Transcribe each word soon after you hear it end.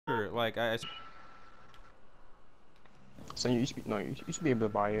sure. Like I So you should be, no, you should be able to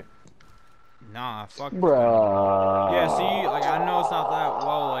buy it. nah, fuck. Yeah, see, Bruh. like I know it's not that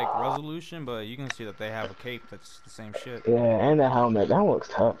well like resolution, but you can see that they have a cape that's the same shit. Yeah, and the helmet. That looks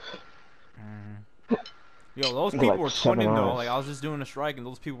tough. Yo, those It's people like were 7 twinning though. hours. Like I was just doing a strike, and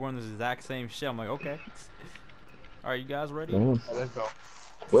those people were in the exact same shit. I'm like, okay. All right, you guys ready? Damn. Let's go.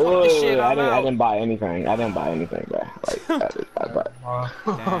 Fuck this shit. I I'm didn't. I out. didn't buy anything. I didn't buy anything, bro. Like I bought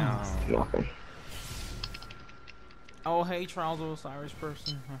Damn. nothing. Oh, hey, Trials Osiris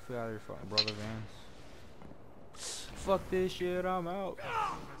person. I forgot your fucking brother Vance. Fuck this shit. I'm out.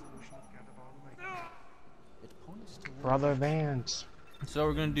 Brother Vance. So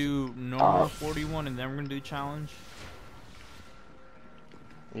we're gonna do normal 41, and then we're gonna do challenge.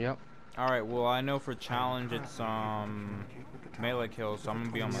 Yep. All right. Well, I know for challenge it's melee kills, so I'm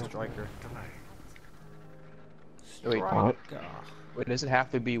gonna be on my striker. Wait, Strike. wait, does it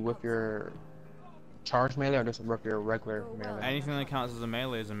have to be with your charge melee or just with your regular melee? Anything that counts as a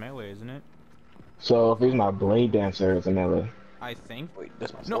melee, isn't it? So if he's my blade dancer, it's a melee. I think. Wait,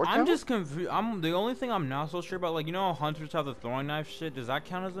 does my No, sword I'm count? just confused. The only thing I'm not so sure about, like, you know how hunters have the throwing knife shit? Does that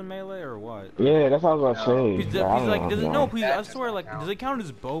count as a melee or what? Yeah, that's what I was about to say. He's But I don't like, know, does it, no. no, please, I That swear, doesn't like, count. does it count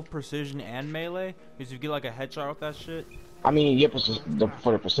as both precision and melee? Because you get like a headshot with that shit. I mean, yeah,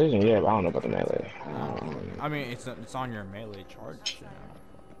 for the precision, yeah, but I don't know about the melee. I mean, it's on your melee charge. You know?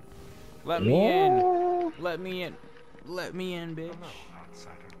 Let me in. Let me in. Let me in, bitch.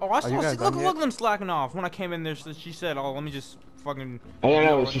 Oh, I saw. Look at them slacking off. When I came in there, she said, "Oh, let me just fucking." I don't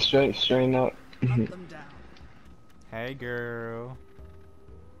know. She's straight up. Hey, girl.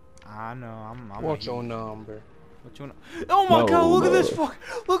 I know. I'm. What's your number? What you want? Oh my god! Look at this bro.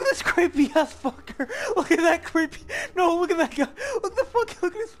 fuck! Look at this creepy ass fucker! Look at that creepy. No, look at that guy! Look at the fuck!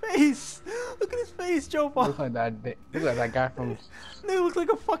 Look at his face! Look at his face, Joe. Looks like that. Look like that guy from. He looks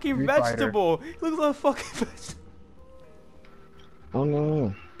like a fucking Street Fighter. vegetable. He looks like a fucking vegetable. Oh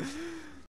no.